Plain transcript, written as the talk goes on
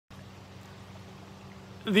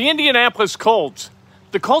The Indianapolis Colts.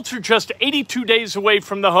 The Colts are just 82 days away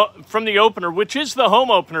from the opener, which is the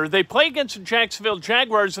home opener. They play against the Jacksonville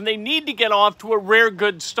Jaguars, and they need to get off to a rare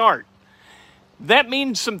good start. That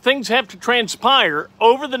means some things have to transpire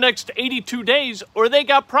over the next 82 days, or they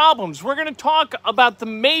got problems. We're going to talk about the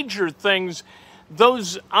major things,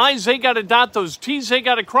 those I's they got to dot, those T's they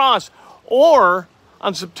got to cross, or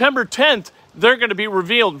on September 10th, they're going to be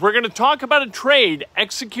revealed. We're going to talk about a trade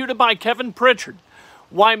executed by Kevin Pritchard.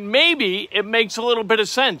 Why maybe it makes a little bit of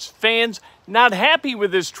sense. Fans not happy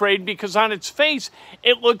with this trade because on its face,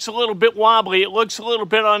 it looks a little bit wobbly. It looks a little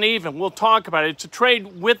bit uneven. We'll talk about it. It's a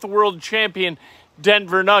trade with the world champion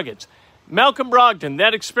Denver Nuggets. Malcolm Brogdon,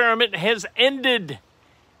 that experiment has ended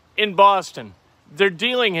in Boston. They're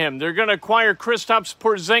dealing him. They're going to acquire Kristaps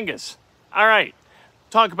Porzingis. All right,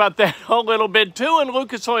 talk about that a little bit too. And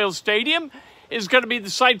Lucas Oil Stadium is going to be the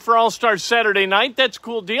site for All-Star Saturday night. That's a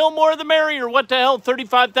cool deal. More the merrier. What the hell?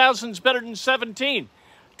 35,000 is better than 17.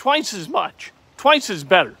 Twice as much. Twice as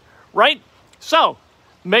better. Right? So,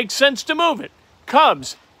 makes sense to move it.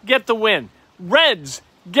 Cubs get the win. Reds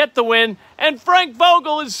get the win. And Frank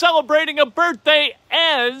Vogel is celebrating a birthday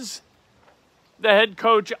as the head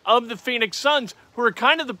coach of the Phoenix Suns, who are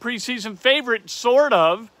kind of the preseason favorite, sort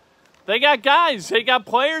of. They got guys, they got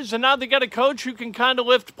players, and now they got a coach who can kind of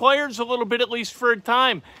lift players a little bit, at least for a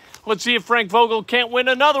time. Let's see if Frank Vogel can't win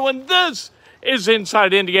another one. This is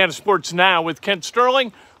Inside Indiana Sports Now with Kent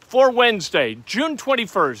Sterling for Wednesday, June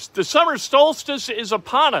 21st. The summer solstice is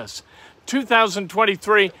upon us,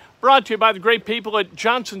 2023, brought to you by the great people at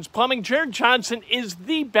Johnson's Plumbing. Jared Johnson is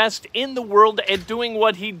the best in the world at doing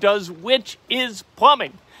what he does, which is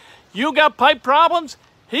plumbing. You got pipe problems?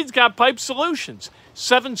 He's got pipe solutions.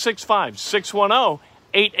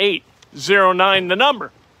 765-610-8809, the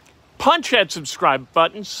number. Punch that subscribe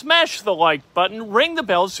button, smash the like button, ring the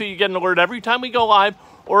bell so you get an alert every time we go live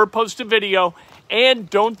or post a video. And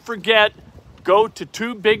don't forget, go to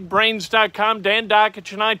twobigbrains.com. Dan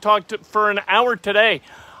Dockich and I talked for an hour today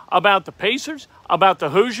about the Pacers, about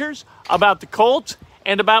the Hoosiers, about the Colts,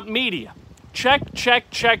 and about media. Check, check,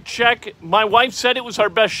 check, check. My wife said it was our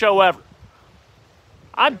best show ever.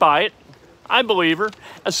 I'd buy it. I believe her,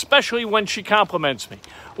 especially when she compliments me.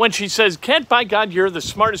 When she says, Kent, by God, you're the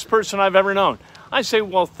smartest person I've ever known. I say,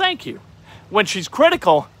 well, thank you. When she's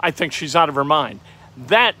critical, I think she's out of her mind.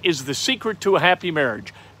 That is the secret to a happy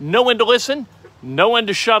marriage. Know when to listen, know when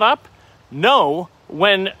to shut up, know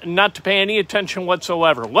when not to pay any attention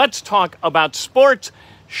whatsoever. Let's talk about sports,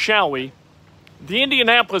 shall we? The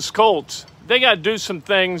Indianapolis Colts, they got to do some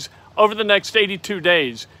things over the next 82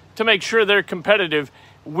 days to make sure they're competitive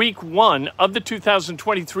week one of the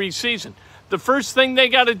 2023 season. The first thing they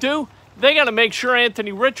got to do, they got to make sure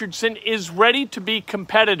Anthony Richardson is ready to be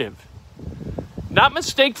competitive. Not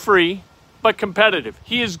mistake-free, but competitive.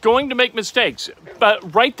 He is going to make mistakes,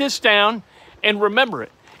 but write this down and remember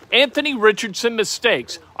it. Anthony Richardson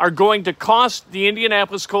mistakes are going to cost the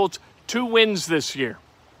Indianapolis Colts 2 wins this year.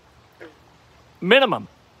 Minimum.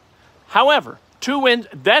 However, 2 wins,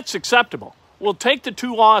 that's acceptable. We'll take the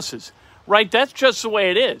 2 losses. Right, that's just the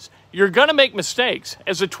way it is. You're going to make mistakes.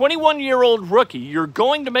 As a 21-year-old rookie, you're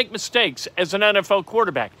going to make mistakes as an NFL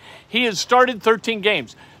quarterback. He has started 13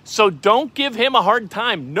 games, so don't give him a hard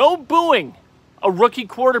time. No booing a rookie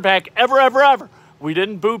quarterback ever, ever, ever. We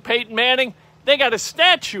didn't boo Peyton Manning. They got a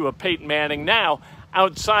statue of Peyton Manning now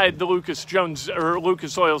outside the Lucas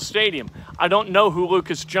Oil Stadium. I don't know who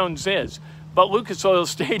Lucas Jones is, but Lucas Oil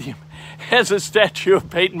Stadium has a statue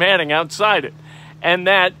of Peyton Manning outside it. And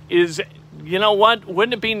that is, you know what?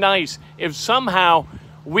 Wouldn't it be nice if somehow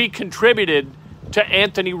we contributed to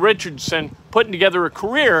Anthony Richardson putting together a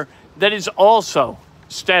career that is also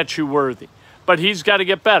statue-worthy? But he's got to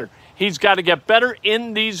get better. He's got to get better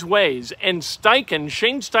in these ways. And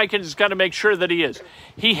Shane Steichen has got to make sure that he is.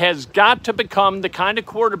 He has got to become the kind of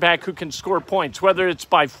quarterback who can score points. Whether it's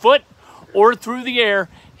by foot or through the air,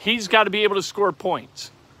 he's got to be able to score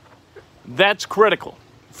points. That's critical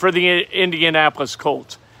for the Indianapolis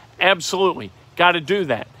Colts. Absolutely. Got to do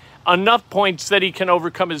that. Enough points that he can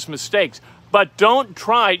overcome his mistakes. But don't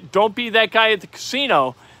be that guy at the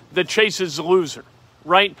casino that chases the loser,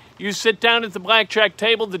 right? You sit down at the blackjack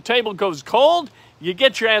table, the table goes cold, you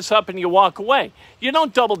get your ass up and you walk away. You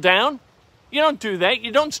don't double down. You don't do that.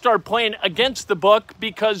 You don't start playing against the book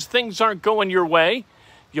because things aren't going your way.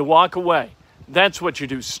 You walk away. That's what you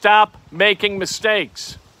do. Stop making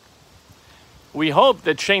mistakes. We hope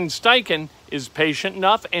that Shane Steichen is patient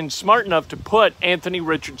enough and smart enough to put Anthony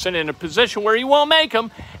Richardson in a position where he won't make them,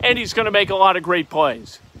 and he's going to make a lot of great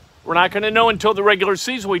plays. We're not going to know until the regular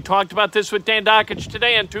season. We talked about this with Dan Dockich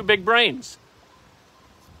today on Two Big Brains.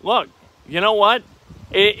 Look, you know what?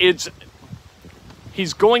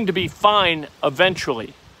 He's going to be fine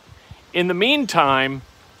eventually. In the meantime,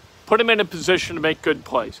 put him in a position to make good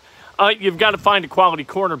plays. You've got to find a quality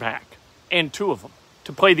cornerback, and 2 of them,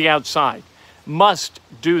 to play the outside. Must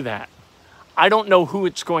do that. I don't know who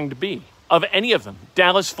it's going to be of any of them.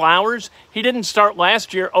 Dallas Flowers, he didn't start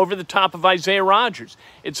last year over the top of Isaiah Rodgers.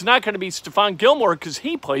 It's not going to be Stephon Gilmore because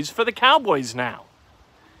he plays for the Cowboys now.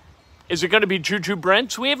 Is it going to be Juju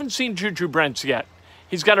Brents? We haven't seen Juju Brents yet.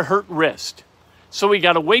 He's got a hurt wrist. So we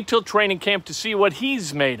got to wait till training camp to see what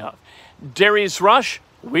he's made of. Darius Rush,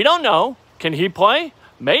 we don't know. Can he play?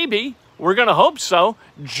 Maybe. We're going to hope so.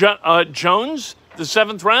 Jones, the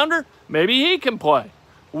 7th rounder, maybe he can play.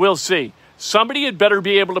 We'll see. Somebody had better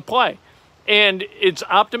be able to play. And it's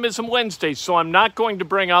Optimism Wednesday, so I'm not going to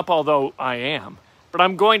bring up, although I am, but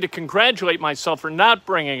I'm going to congratulate myself for not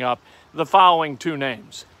bringing up the following 2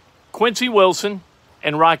 names. Quincy Wilson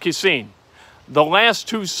and Rock Ya-Sin. The last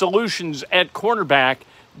 2 solutions at cornerback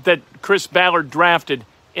that Chris Ballard drafted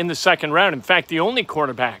in the 2nd round. In fact, the only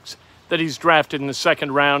cornerbacks that he's drafted in the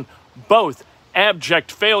 2nd round, both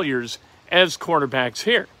abject failures as cornerbacks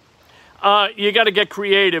here. You got to get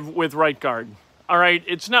creative with right guard. All right,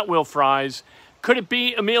 it's not Will Fries. Could it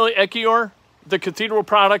be Emil Ekiyor, the Cathedral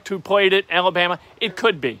product who played at Alabama? It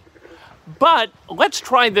could be. But let's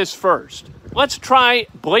try this first. Let's try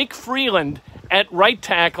Blake Freeland at right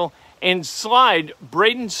tackle and slide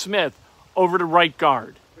Braden Smith over to right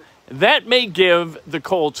guard. That may give the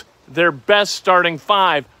Colts their best starting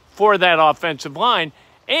 5 for that offensive line.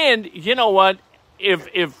 And you know what?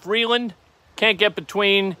 If Freeland can't get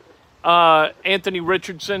between Anthony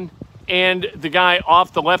Richardson and the guy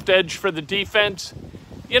off the left edge for the defense,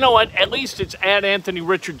 you know what? At least it's at Anthony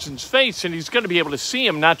Richardson's face, and he's going to be able to see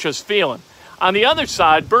him, not just feel him. On the other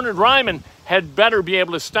side, Bernard Ryman had better be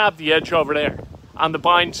able to stop the edge over there on the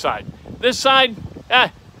blind side. This side,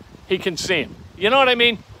 he can see him. You know what I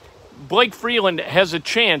mean? Blake Freeland has a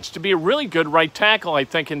chance to be a really good right tackle, I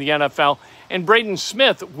think, in the NFL. And Braden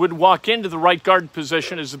Smith would walk into the right guard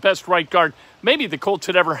position as the best right guard maybe the Colts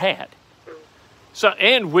had ever had. So,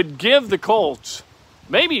 and would give the Colts,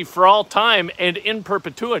 maybe for all time and in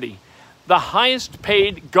perpetuity, the highest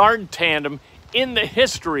paid guard tandem in the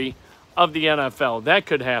history of the NFL. That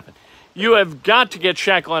could happen. You have got to get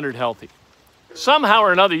Shaq Leonard healthy. Somehow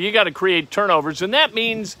or another, you got to create turnovers, and that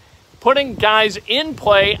means putting guys in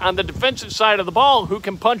play on the defensive side of the ball who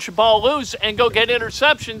can punch the ball loose and go get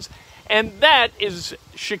interceptions, and that is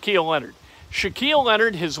Shaquille Leonard. Shaquille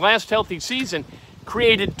Leonard, his last healthy season,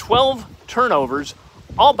 created 12 turnovers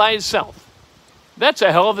all by himself. That's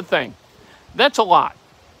a hell of a thing. That's a lot.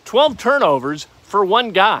 12 turnovers for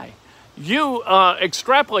one guy. You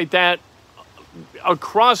extrapolate that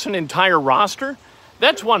across an entire roster,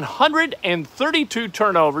 that's 132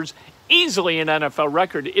 turnovers, easily an NFL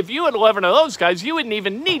record. If you had 11 of those guys, you wouldn't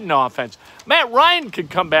even need an offense. Matt Ryan could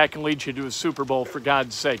come back and lead you to a Super Bowl, for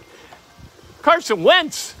God's sake. Carson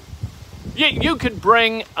Wentz, you could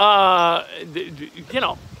bring, Scott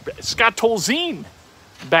Tolzien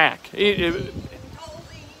back.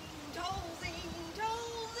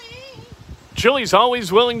 Chili's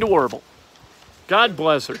always willing to warble. God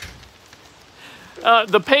bless her.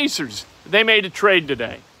 The Pacers, they made a trade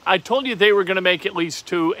today. I told you they were going to make at least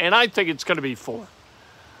 2, and I think it's going to be 4.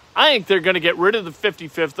 I think they're going to get rid of the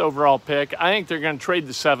 55th overall pick. I think they're going to trade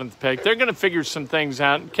the 7th pick. They're going to figure some things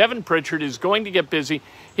out. Kevin Pritchard is going to get busy.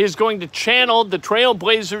 He's going to channel the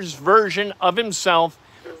Trailblazers version of himself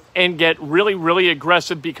and get really, really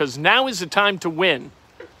aggressive, because now is the time to win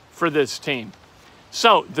for this team.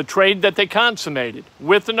 So the trade that they consummated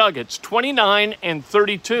with the Nuggets,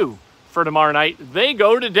 29-32 for tomorrow night. They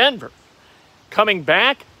go to Denver. Coming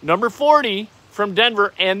back, number 40 from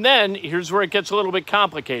Denver. And then here's where it gets a little bit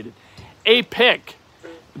complicated. A pick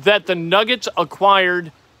that the Nuggets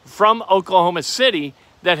acquired from Oklahoma City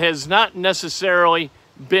that has not necessarily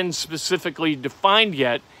been specifically defined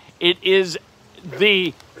yet. It is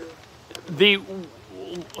the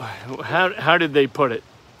how did they put it?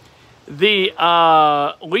 The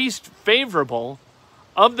least favorable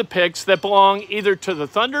of the picks that belong either to the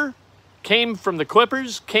Thunder, came from the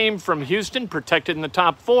Clippers, came from Houston, protected in the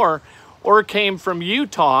top 4, or came from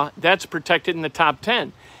Utah, that's protected in the top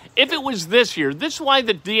 10. If it was this year, this is why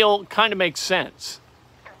the deal kind of makes sense.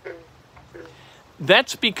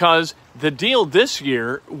 That's because the deal this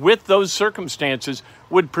year, with those circumstances,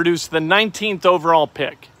 would produce the 19th overall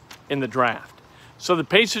pick in the draft. So the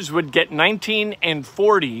Pacers would get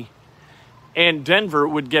 19-40, and Denver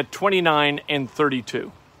would get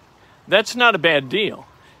 29-32. That's not a bad deal.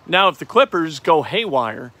 Now, if the Clippers go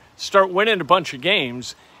haywire, start winning a bunch of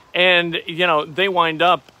games, and, they wind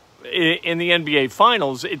up in the NBA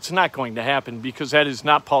Finals, it's not going to happen because that is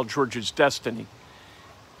not Paul George's destiny.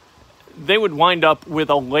 They would wind up with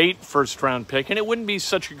a late first-round pick, and it wouldn't be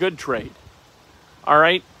such a good trade. All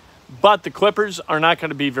right? But the Clippers are not going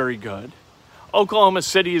to be very good. Oklahoma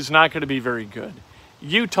City is not going to be very good.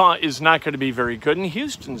 Utah is not going to be very good, and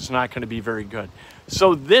Houston is not going to be very good.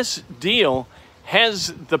 So this deal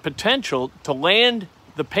has the potential to land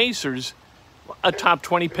the Pacers a top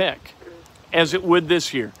 20 pick, as it would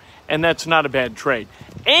this year. And that's not a bad trade.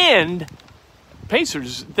 And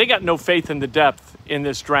Pacers, they got no faith in the depth in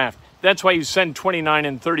this draft. That's why you send 29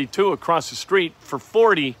 and 32 across the street for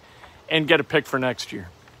 40 and get a pick for next year.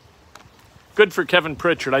 Good for Kevin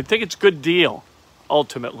Pritchard. I think it's a good deal,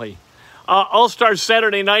 ultimately. All-Star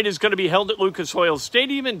Saturday night is going to be held at Lucas Oil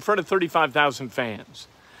Stadium in front of 35,000 fans.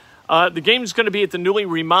 The game is going to be at the newly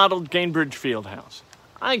remodeled Gainbridge Fieldhouse.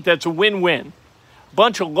 I think that's a win-win.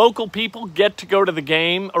 Bunch of local people get to go to the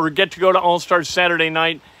game or get to go to All-Star Saturday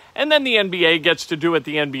night, and then the NBA gets to do what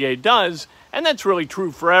the NBA does, and that's really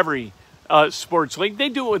true for every sports league. They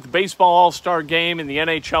do it with the baseball All-Star game and the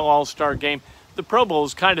NHL All-Star game. The Pro Bowl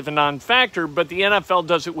is kind of a non-factor, but the NFL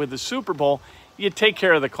does it with the Super Bowl. You take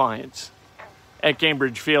care of the clients at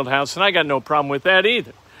Gainbridge Fieldhouse, and I got no problem with that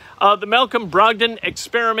either. The Malcolm Brogdon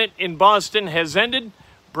experiment in Boston has ended.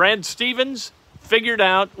 Brad Stevens figured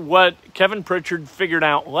out what Kevin Pritchard figured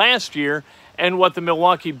out last year and what the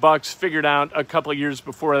Milwaukee Bucks figured out a couple of years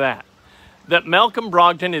before that. That Malcolm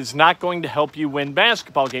Brogdon is not going to help you win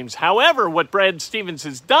basketball games. However, what Brad Stevens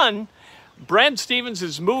has done, Brad Stevens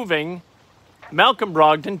is moving Malcolm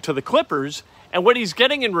Brogdon to the Clippers, and what he's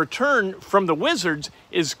getting in return from the Wizards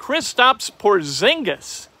is Kristaps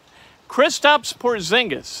Porzingis. Kristaps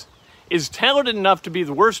Porzingis is talented enough to be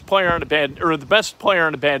the worst player on a bad, or the best player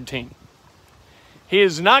on a bad team. He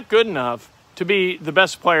is not good enough to be the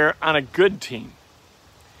best player on a good team.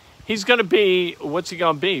 He's going to be, what's he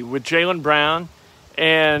going to be? With Jaylen Brown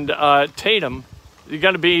and Tatum, he's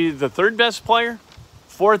going to be the third best player,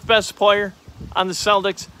 fourth best player on the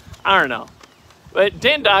Celtics? I don't know. But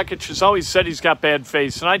Dan Dockich has always said he's got bad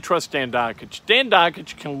face, and I trust Dan Dockich. Dan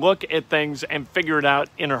Dockich can look at things and figure it out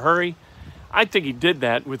in a hurry. I think he did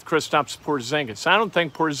that with Kristaps Porzingis. I don't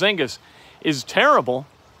think Porzingis is terrible,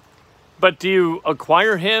 but do you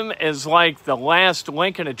acquire him as like the last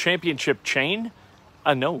link in a championship chain?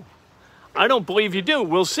 No. I don't believe you do.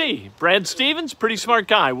 We'll see. Brad Stevens, pretty smart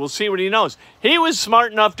guy. We'll see what he knows. He was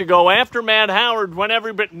smart enough to go after Matt Howard when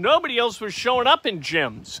nobody else was showing up in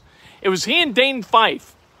gyms. It was he and Dane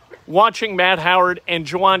Fife watching Matt Howard and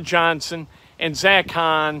Juwan Johnson and Zach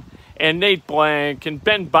Hahn and Nate Blank and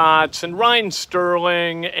Ben Botts and Ryan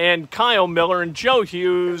Sterling and Kyle Miller and Joe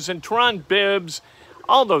Hughes and Teron Bibbs,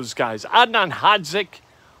 all those guys, Adnan Hodzik,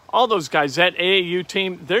 all those guys, that AAU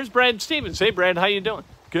team. There's Brad Stevens. Hey, Brad, how you doing?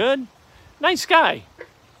 Good. Nice guy.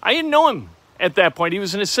 I didn't know him at that point. He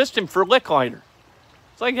was an assistant for Licklider.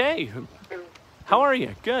 It's like, hey, how are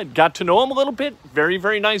you? Good. Got to know him a little bit. Very,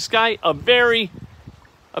 very nice guy. A very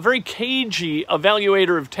cagey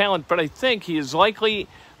evaluator of talent, but I think he is likely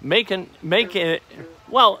making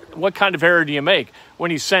well, what kind of error do you make when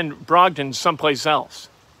you send Brogdon someplace else?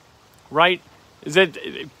 Right?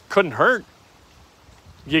 It couldn't hurt.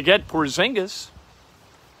 You get Porzingis.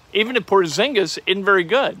 Even if Porzingis isn't very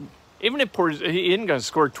good. Even if he isn't going to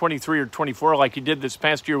score 23 or 24 like he did this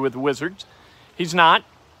past year with the Wizards. He's not.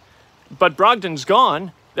 But Brogdon's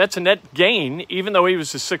gone. That's a net gain, even though he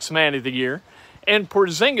was the sixth man of the year. And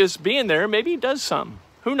Porzingis being there, maybe he does something.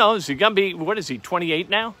 Who knows? He's going to be, what is he, 28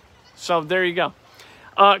 now? So there you go.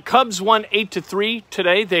 Cubs won 8-3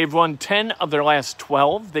 today. They've won 10 of their last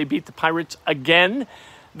 12. They beat the Pirates again.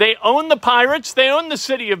 They own the Pirates. They own the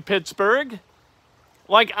city of Pittsburgh.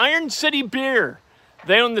 Like Iron City Beer.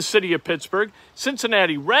 They own the city of Pittsburgh.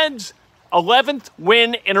 Cincinnati Reds, 11th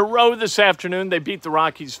win in a row this afternoon. They beat the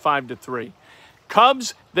Rockies 5-3.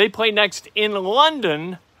 Cubs, they play next in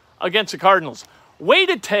London against the Cardinals. Way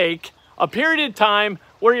to take a period of time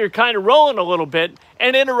where you're kind of rolling a little bit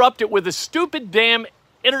and interrupt it with a stupid damn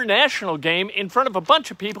international game in front of a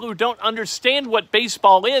bunch of people who don't understand what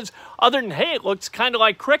baseball is, other than, hey, it looks kind of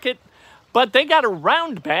like cricket, but they got a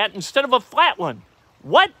round bat instead of a flat one.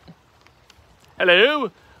 What?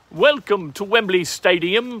 Hello? Welcome to Wembley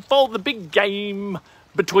Stadium for the big game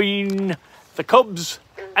between the Cubs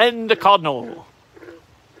and the Cardinals.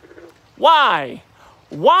 Why?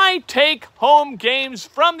 Why take home games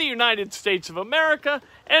from the United States of America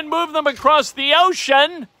and move them across the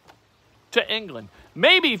ocean to England?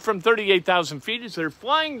 Maybe from 38,000 feet, as they're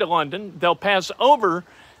flying to London, they'll pass over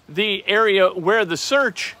the area where the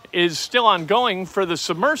search is still ongoing for the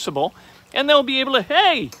submersible, and they'll be able to,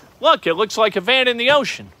 hey, Look, it looks like a van in the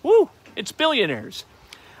ocean. Woo, it's billionaires.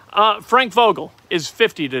 Frank Vogel is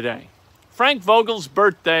 50 today. Frank Vogel's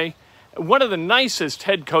birthday, one of the nicest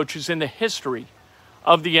head coaches in the history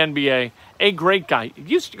of the NBA, a great guy. He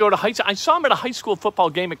used to go to high school. I saw him at a high school football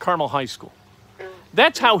game at Carmel High School.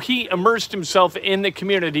 That's how he immersed himself in the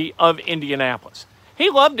community of Indianapolis. He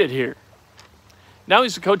loved it here. Now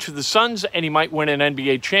he's the coach of the Suns, and he might win an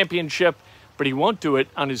NBA championship, but he won't do it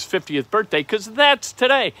on his 50th birthday because that's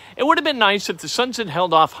today. It would have been nice if the Suns had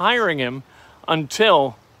held off hiring him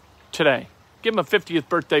until today. Give him a 50th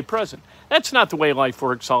birthday present. That's not the way life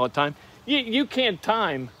works all the time. You can't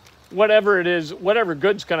time whatever it is, whatever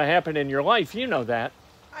good's going to happen in your life. You know that.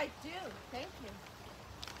 I do. Thank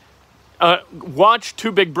you. Watch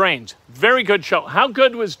Two Big Brains. Very good show. How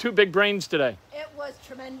good was Two Big Brains today? It was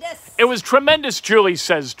tremendous. It was tremendous, Julie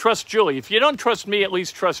says. Trust Julie. If you don't trust me, at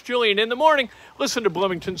least trust Julie. And in the morning, listen to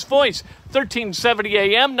Bloomington's Voice, 1370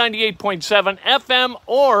 AM, 98.7 FM,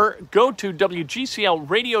 or go to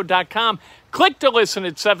WGCLradio.com. Click to listen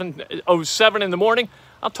at 7:07 in the morning.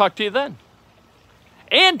 I'll talk to you then.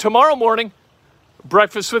 And tomorrow morning,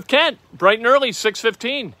 Breakfast with Kent, bright and early,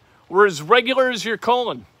 6:15. We're as regular as your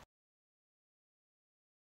colon.